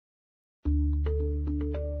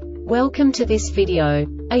Welcome to this video.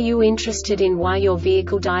 Are you interested in why your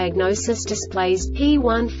vehicle diagnosis displays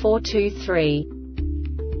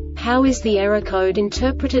P1423? How is the error code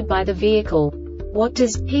interpreted by the vehicle? What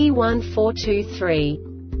does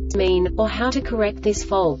P1423 mean, or how to correct this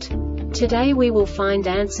fault? Today we will find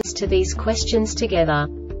answers to these questions together.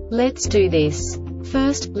 Let's do this.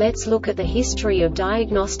 First, let's look at the history of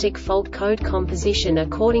diagnostic fault code composition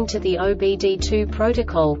according to the open.The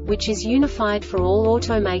protocol, which is unified for all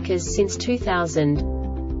automakers since 2000.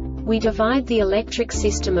 We divide the electric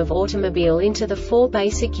system of automobile into the four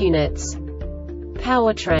basic units: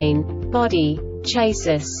 powertrain, body,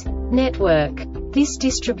 chassis, network. This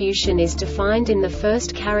distribution is defined in the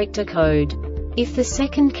first character code. If the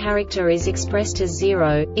second character is expressed as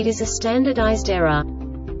 0, it is a standardized error.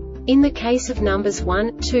 In the case of numbers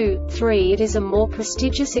 1, 2, 3, it is a more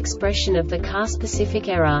prestigious expression of the car-specific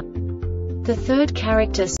error. The third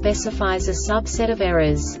character specifies a subset of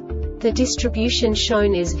errors. The distribution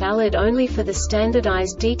shown is valid only for the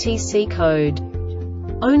standardized DTC code.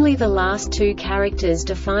 Only the last two characters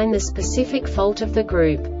define the specific fault of the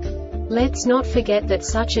group. Let's not forget that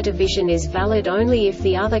such a division is valid only if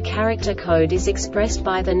the other character code is expressed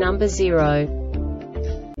by the number 0.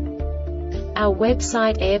 Our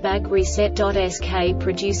website airbagreset.sk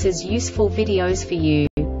produces useful videos for you.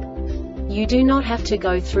 You do not have to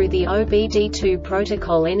go through the open.The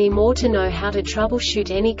protocol anymore to know how to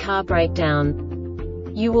troubleshoot any car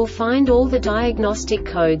breakdown. You will find all the diagnostic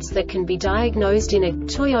codes that can be diagnosed in a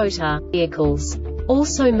Toyota vehicles.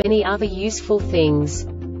 Also many other useful things.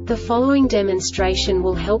 The following demonstration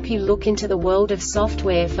will help you look into the world of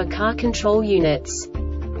software for car control units.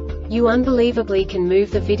 You unbelievably can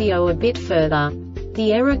move the video a bit further.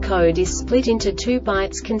 The error code is split into 2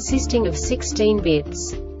 bytes consisting of 16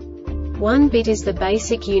 bits. 1 bit is the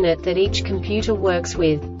basic unit that each computer works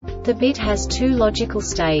with. The bit has 2 logical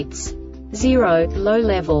states: 0, low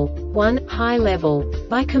level, 1, high level.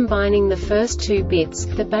 By combining the first 2 bits,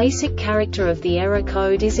 the basic character of the error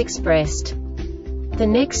code is expressed. The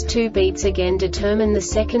next 2 beats again determine the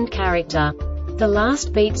second character. The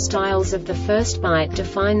last beat styles of the first byte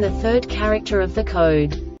define the third character of the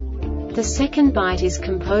code. The second byte is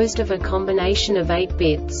composed of a combination of 8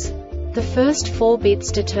 bits. The first 4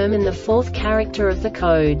 bits determine the fourth character of the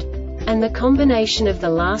code. And the combination of the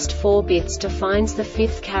last 4 bits defines the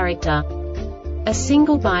fifth character. A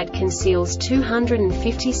single byte conceals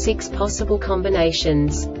 256 possible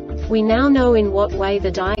combinations. We now know in what way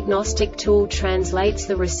the diagnostic tool translates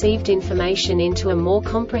the received information into a more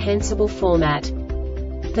comprehensible format.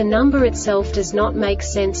 The number itself does not make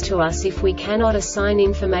sense to us if we cannot assign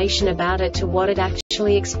information about it to what it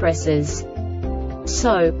actually expresses.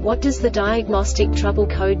 So, what does the Diagnostic Trouble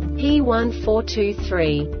Code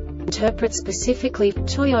P1423 interpret specifically for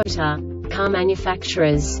Toyota car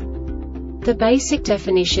manufacturers? The basic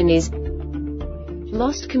definition is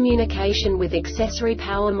lost communication with accessory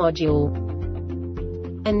power module.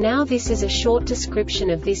 And now this is a short description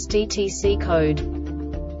of this DTC code.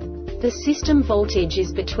 The system voltage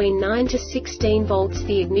is between 9 to 16 volts.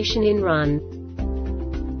 The ignition in run.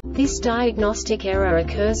 This diagnostic error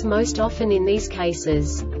occurs most often in these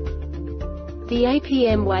cases. The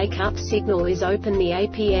APM wake-up signal is open. The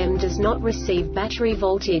APM does not receive battery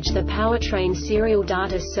voltage. The powertrain serial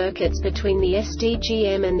data circuits between the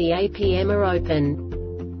SDGM and the APM are open.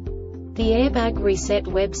 The Airbag Reset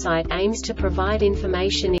website aims to provide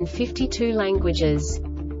information in 52 languages.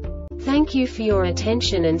 Thank you for your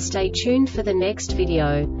attention and stay tuned for the next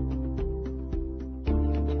video.